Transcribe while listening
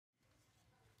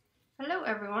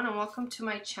Hello everyone and welcome to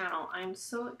my channel. I'm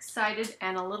so excited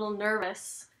and a little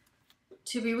nervous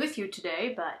to be with you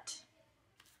today, but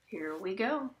here we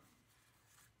go.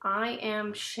 I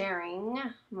am sharing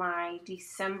my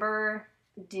December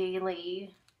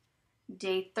daily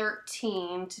day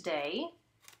 13 today,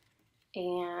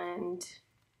 and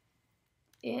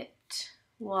it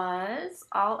was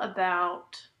all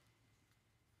about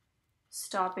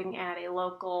stopping at a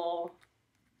local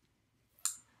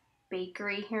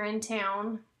bakery here in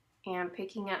town and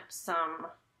picking up some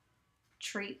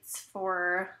treats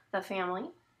for the family.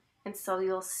 And so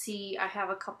you'll see I have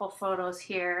a couple photos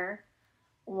here.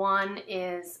 One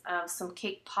is of some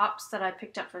cake pops that I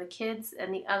picked up for the kids,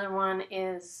 and the other one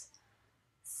is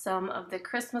some of the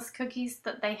Christmas cookies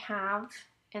that they have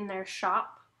in their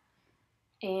shop.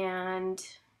 And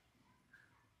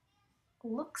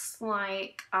looks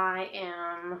like I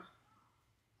am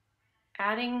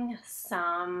adding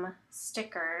some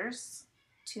stickers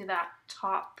to that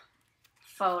top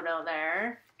photo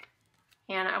there,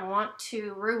 and I want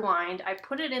to rewind. I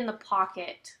put it in the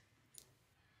pocket.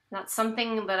 That's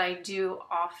something that I do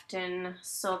often,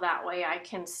 so that way I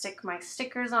can stick my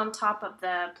stickers on top of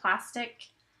the plastic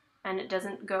and it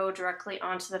doesn't go directly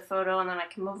onto the photo, and then I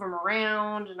can move them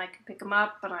around and I can pick them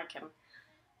up and I can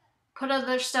put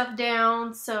other stuff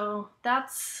down. So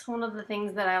that's one of the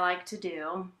things that I like to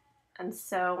do. And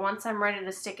so once I'm ready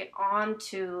to stick it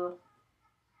onto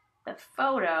the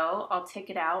photo, I'll take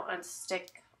it out and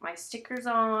stick my stickers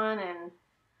on and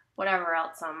whatever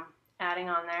else I'm adding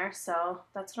on there. So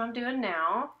that's what I'm doing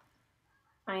now.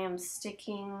 I am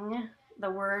sticking the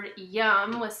word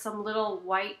yum with some little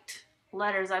white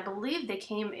letters. I believe they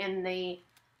came in the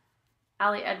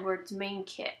Ali Edwards main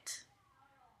kit.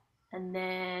 And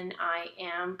then I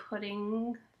am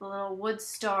putting the little wood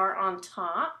star on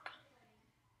top.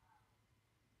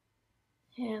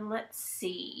 And let's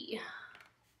see,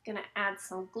 gonna add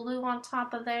some glue on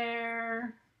top of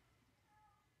there.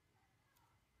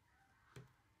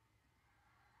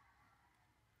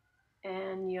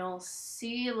 And you'll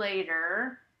see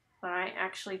later when I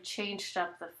actually changed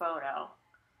up the photo.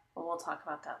 But we'll talk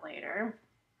about that later.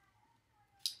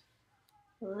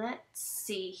 Let's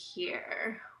see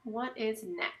here. What is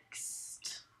next?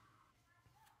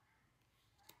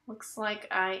 Looks like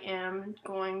I am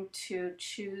going to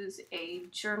choose a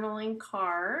journaling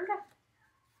card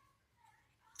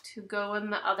to go in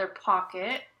the other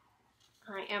pocket.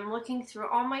 I am looking through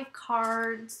all my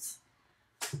cards.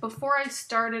 Before I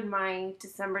started my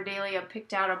December daily, I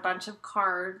picked out a bunch of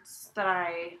cards that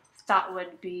I thought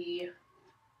would be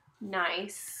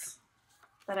nice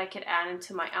that I could add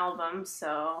into my album.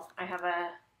 So I have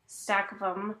a stack of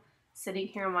them sitting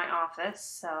here in my office.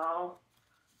 So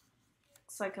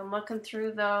looks like I'm looking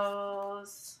through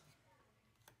those.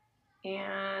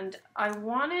 And I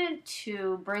wanted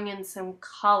to bring in some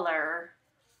color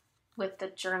with the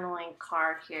journaling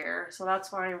card here. So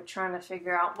that's why I'm trying to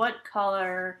figure out what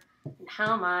color and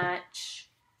how much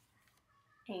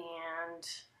and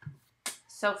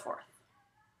so forth.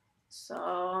 So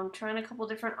I'm trying a couple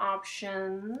different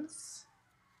options.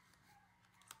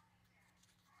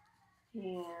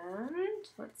 And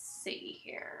let's see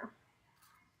here.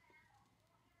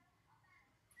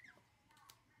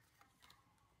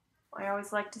 I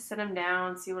always like to sit them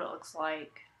down and see what it looks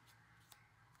like.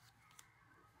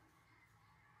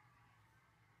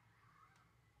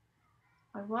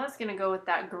 I was gonna go with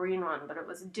that green one, but it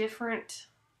was different.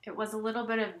 It was a little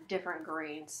bit of different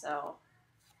green, so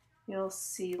you'll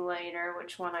see later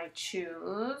which one I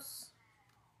choose.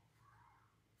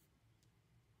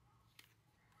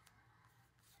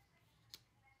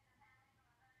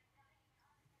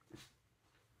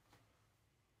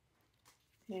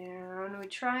 And we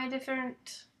try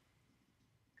different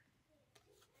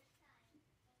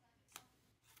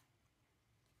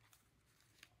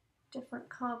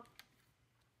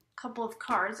couple of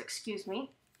cards, excuse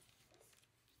me.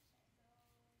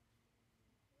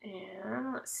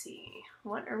 And let's see,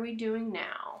 what are we doing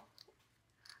now?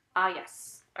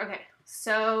 Yes. Okay,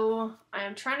 so I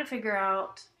am trying to figure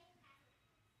out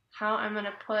how I'm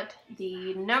gonna put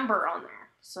the number on there.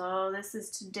 So this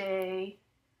is today,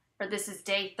 or this is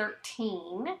day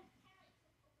 13.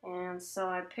 And so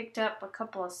I picked up a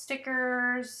couple of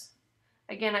stickers.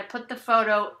 Again, I put the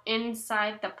photo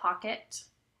inside the pocket,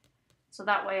 so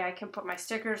that way I can put my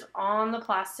stickers on the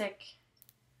plastic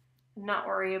and not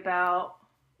worry about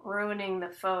ruining the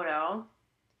photo.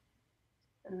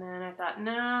 And then I thought,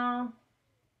 no,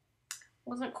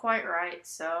 wasn't quite right,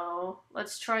 so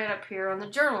let's try it up here on the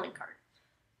journaling card.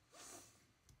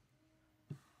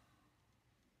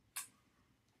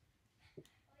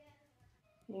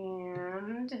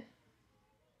 And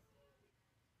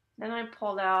Then I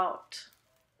pulled out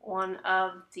one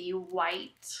of the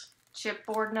white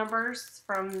chipboard numbers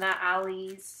from the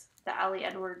Ali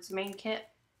Edwards main kit.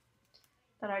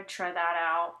 Thought I'd try that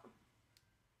out.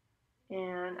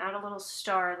 And add a little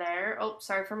star there. Oh,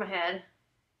 sorry for my head.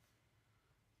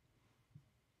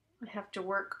 I have to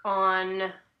work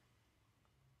on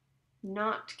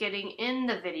not getting in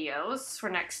the videos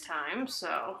for next time,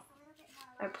 so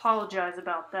I apologize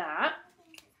about that.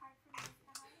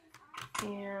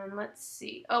 And let's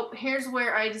see. Oh, here's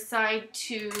where I decide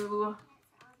to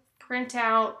print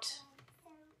out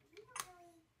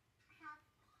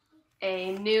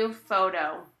a new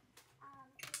photo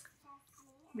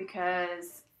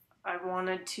because I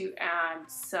wanted to add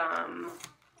some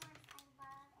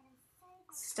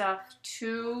stuff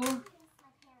to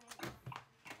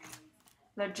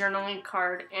the journaling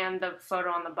card and the photo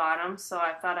on the bottom, so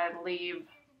I thought I'd leave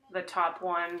the top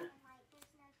one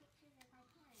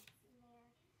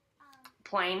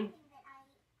plain.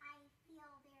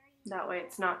 That way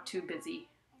it's not too busy.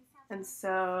 And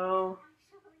so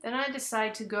then I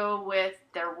decided to go with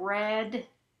the red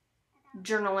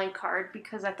journaling card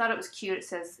because I thought it was cute. It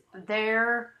says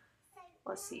there,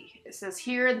 let's see, it says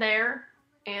here and there.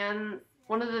 And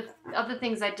one of the other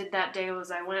things I did that day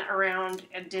was I went around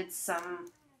and did some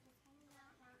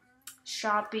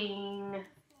shopping,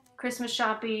 Christmas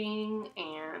shopping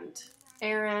and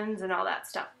errands and all that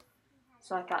stuff.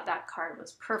 So I thought that card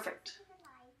was perfect.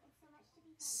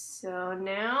 So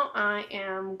now I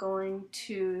am going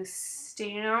to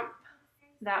stamp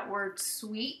that word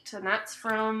sweet, and that's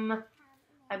from,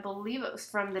 I believe it was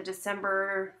from the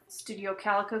December Studio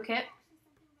Calico kit.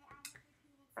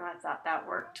 And I thought that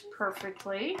worked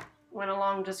perfectly. Went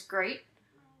along just great.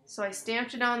 So I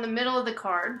stamped it on the middle of the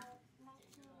card.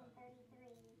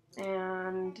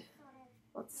 And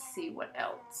let's see what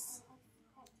else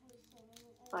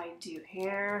I do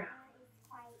here.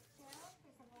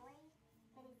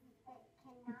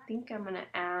 I think I'm going to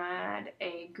add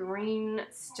a green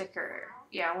sticker.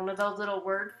 Yeah, one of those little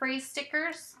word phrase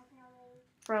stickers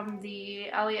from the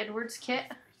Ali Edwards kit.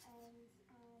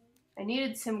 I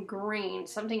needed some green,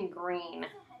 something green.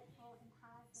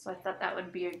 So I thought that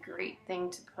would be a great thing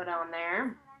to put on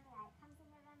there.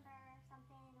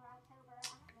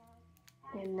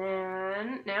 And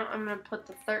then now I'm going to put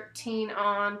the 13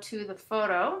 onto the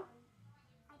photo.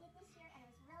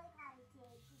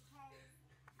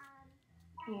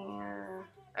 And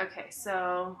okay,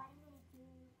 so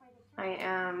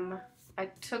I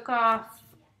took off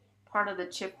part of the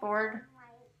chipboard.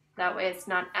 That way it's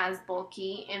not as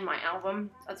bulky in my album.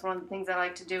 That's one of the things I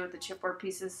like to do with the chipboard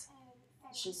pieces.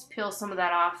 Just peel some of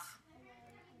that off.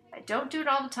 I don't do it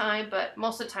all the time, but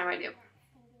most of the time I do.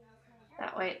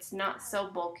 That way it's not so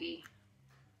bulky.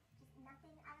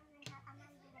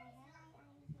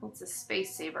 It's a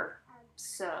space saver.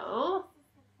 So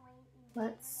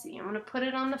let's see, I'm going to put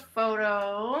it on the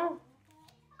photo.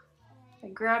 I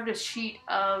grabbed a sheet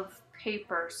of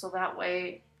paper so that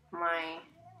way my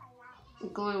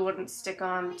glue wouldn't stick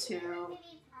onto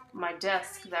my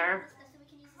desk there.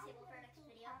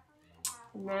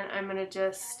 And then I'm going to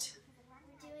just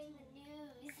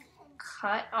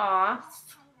cut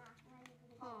off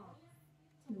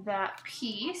that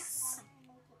piece.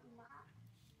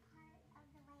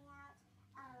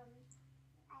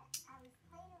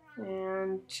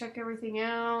 And check everything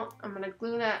out. I'm going to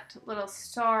glue that little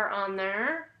star on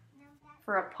there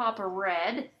for a pop of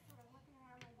red.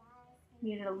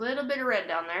 Needed a little bit of red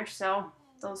down there, so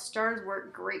those stars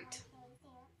work great.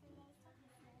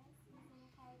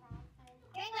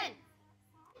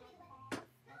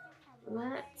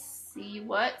 Let's see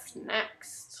what's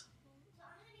next.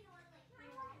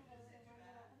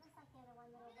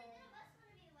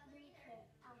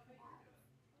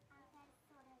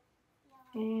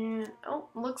 And oh,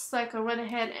 looks like I went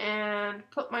ahead and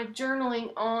put my journaling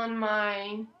on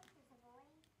my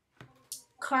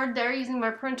card there using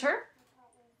my printer.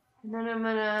 And then I'm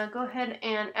gonna go ahead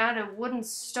and add a wooden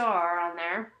star on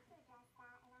there.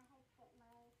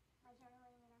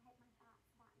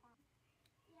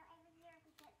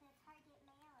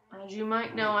 As you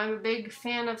might know, I'm a big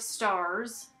fan of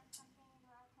stars.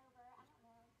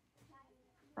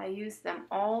 I use them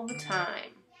all the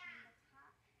time.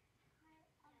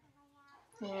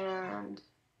 And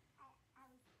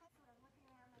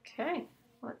okay,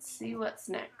 let's see what's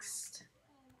next.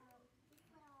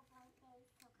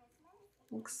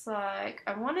 Looks like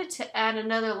I wanted to add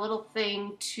another little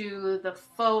thing to the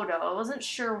photo. I wasn't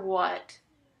sure what,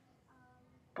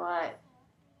 but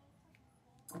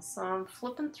so I'm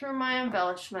flipping through my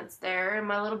embellishments there in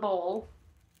my little bowl.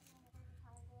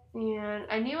 And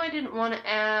I knew I didn't want to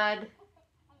add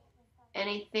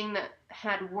anything that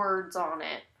had words on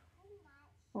it.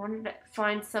 I wanted to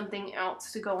find something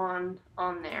else to go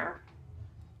on there.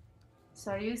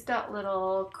 So I used that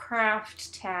little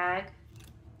craft tag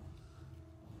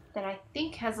that I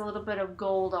think has a little bit of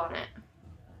gold on it.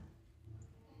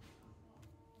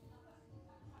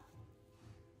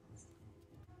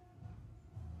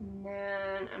 And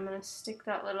then I'm going to stick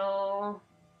that little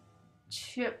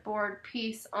chipboard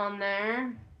piece on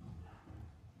there.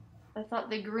 I thought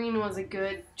the green was a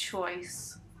good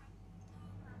choice.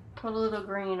 Put a little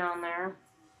green on there.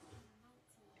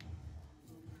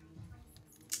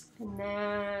 And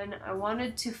then I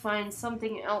wanted to find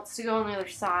something else to go on the other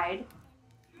side.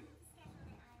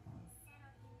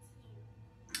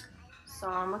 So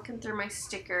I'm looking through my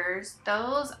stickers.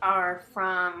 Those are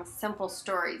from Simple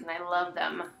Stories and I love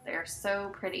them. They're so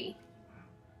pretty.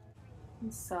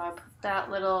 And so I put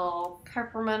that little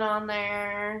peppermint on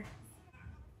there.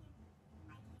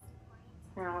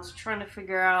 And I was trying to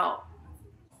figure out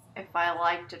if I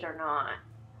liked it or not.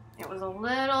 It was a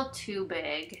little too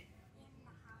big.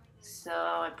 So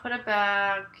I put it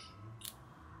back.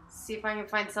 See if I can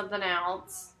find something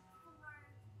else.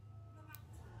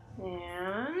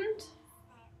 And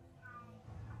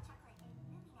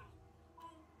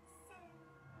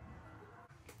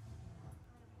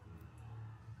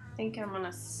I think I'm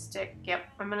gonna stick,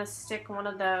 I'm gonna stick one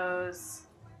of those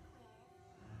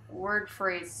word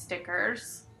phrase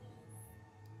stickers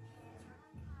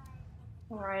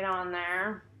right on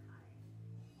there.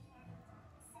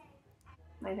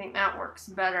 I think that works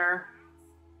better.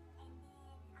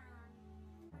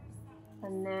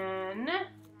 And then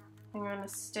I'm gonna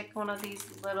stick one of these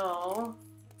little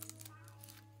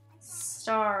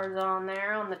stars on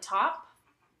there on the top.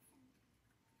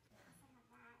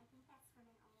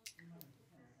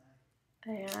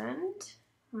 And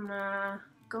I'm gonna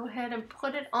go ahead and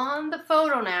put it on the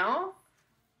photo now,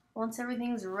 once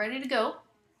everything's ready to go.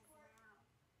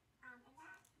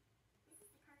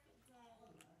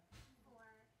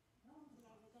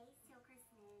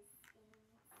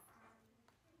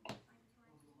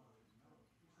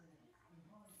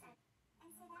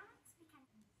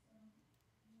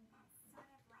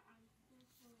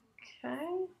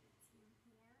 Okay.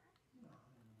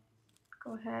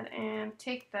 Go ahead and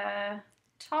take the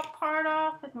top part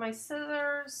off with my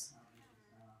scissors.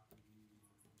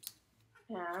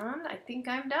 And I think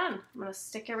I'm done. I'm going to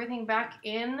stick everything back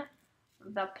in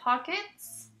the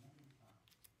pockets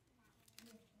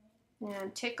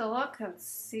and take a look and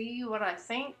see what I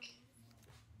think.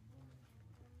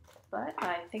 But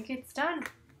I think it's done.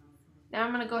 Now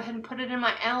I'm going to go ahead and put it in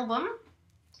my album.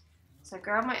 So I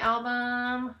grab my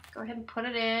album, go ahead and put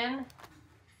it in,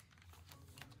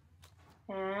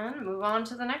 and move on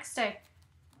to the next day.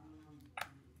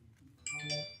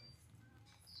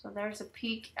 So there's a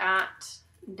peek at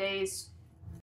days